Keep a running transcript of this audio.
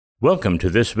Welcome to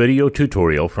this video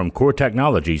tutorial from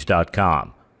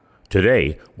CoreTechnologies.com.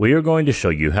 Today, we are going to show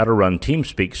you how to run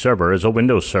TeamSpeak server as a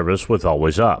Windows service with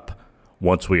Always Up.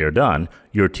 Once we are done,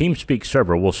 your TeamSpeak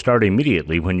server will start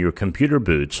immediately when your computer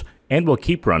boots and will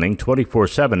keep running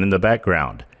 24/7 in the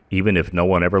background, even if no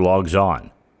one ever logs on.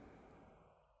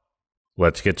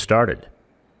 Let's get started.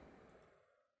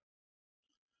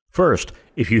 First,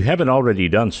 if you haven't already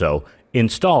done so,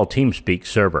 install TeamSpeak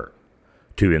server.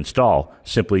 To install,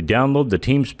 simply download the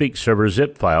TeamSpeak server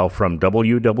zip file from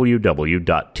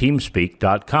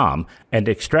www.teamspeak.com and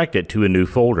extract it to a new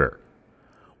folder.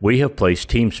 We have placed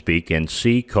TeamSpeak in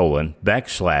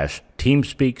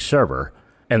C:/TeamSpeak server,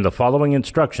 and the following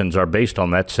instructions are based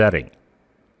on that setting.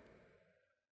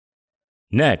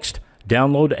 Next,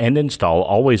 download and install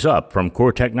Always Up from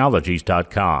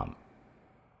CoreTechnologies.com.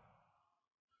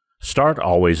 Start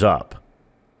Always Up.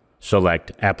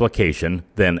 Select Application,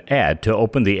 then Add to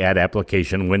open the Add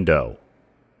Application window.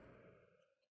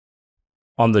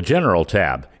 On the General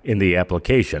tab, in the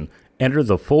application, enter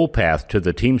the full path to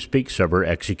the TeamSpeak server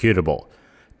executable,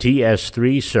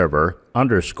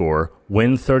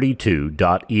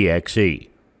 ts3server_win32.exe.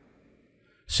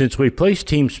 Since we placed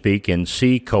TeamSpeak in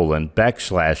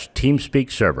C:/TeamSpeak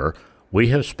server, we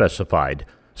have specified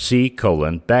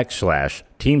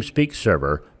C:/TeamSpeak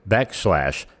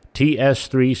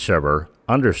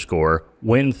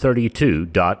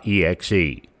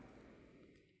server/ts3server_win32.exe.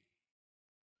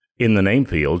 In the name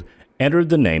field, enter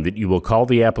the name that you will call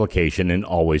the application in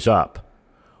Always Up.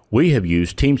 We have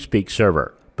used TeamSpeak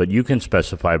server, but you can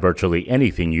specify virtually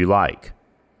anything you like.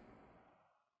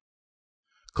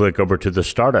 Click over to the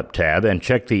Startup tab and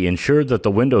check the Ensure that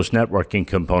the Windows networking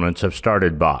components have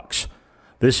started box.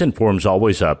 This informs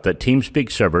Always Up that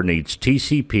TeamSpeak server needs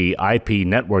TCP/IP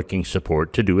networking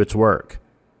support to do its work.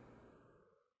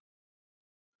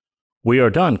 We are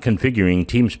done configuring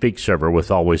TeamSpeak server with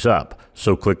Always Up,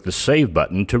 so click the Save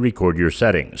button to record your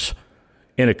settings.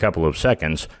 In a couple of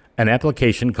seconds, an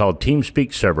application called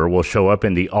TeamSpeak server will show up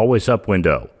in the Always Up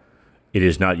window. It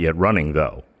is not yet running,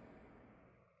 though.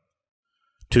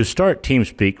 To start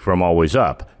TeamSpeak from Always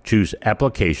Up, choose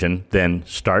Application, then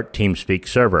Start TeamSpeak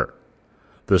server.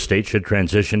 The state should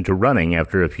transition to running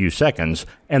after a few seconds,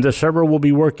 and the server will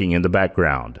be working in the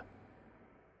background.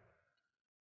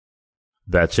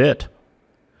 That's it.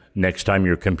 Next time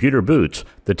your computer boots,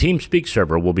 the TeamSpeak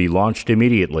server will be launched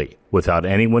immediately, without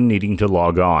anyone needing to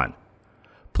log on.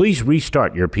 Please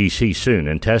restart your PC soon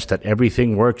and test that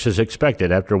everything works as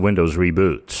expected after Windows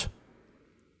reboots.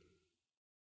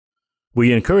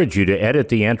 We encourage you to edit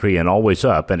the entry in Always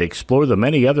Up and explore the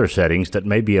many other settings that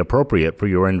may be appropriate for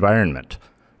your environment.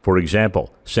 For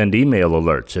example, send email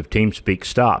alerts if TeamSpeak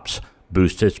stops,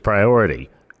 boost its priority,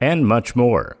 and much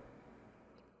more.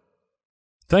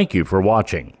 Thank you for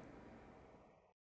watching.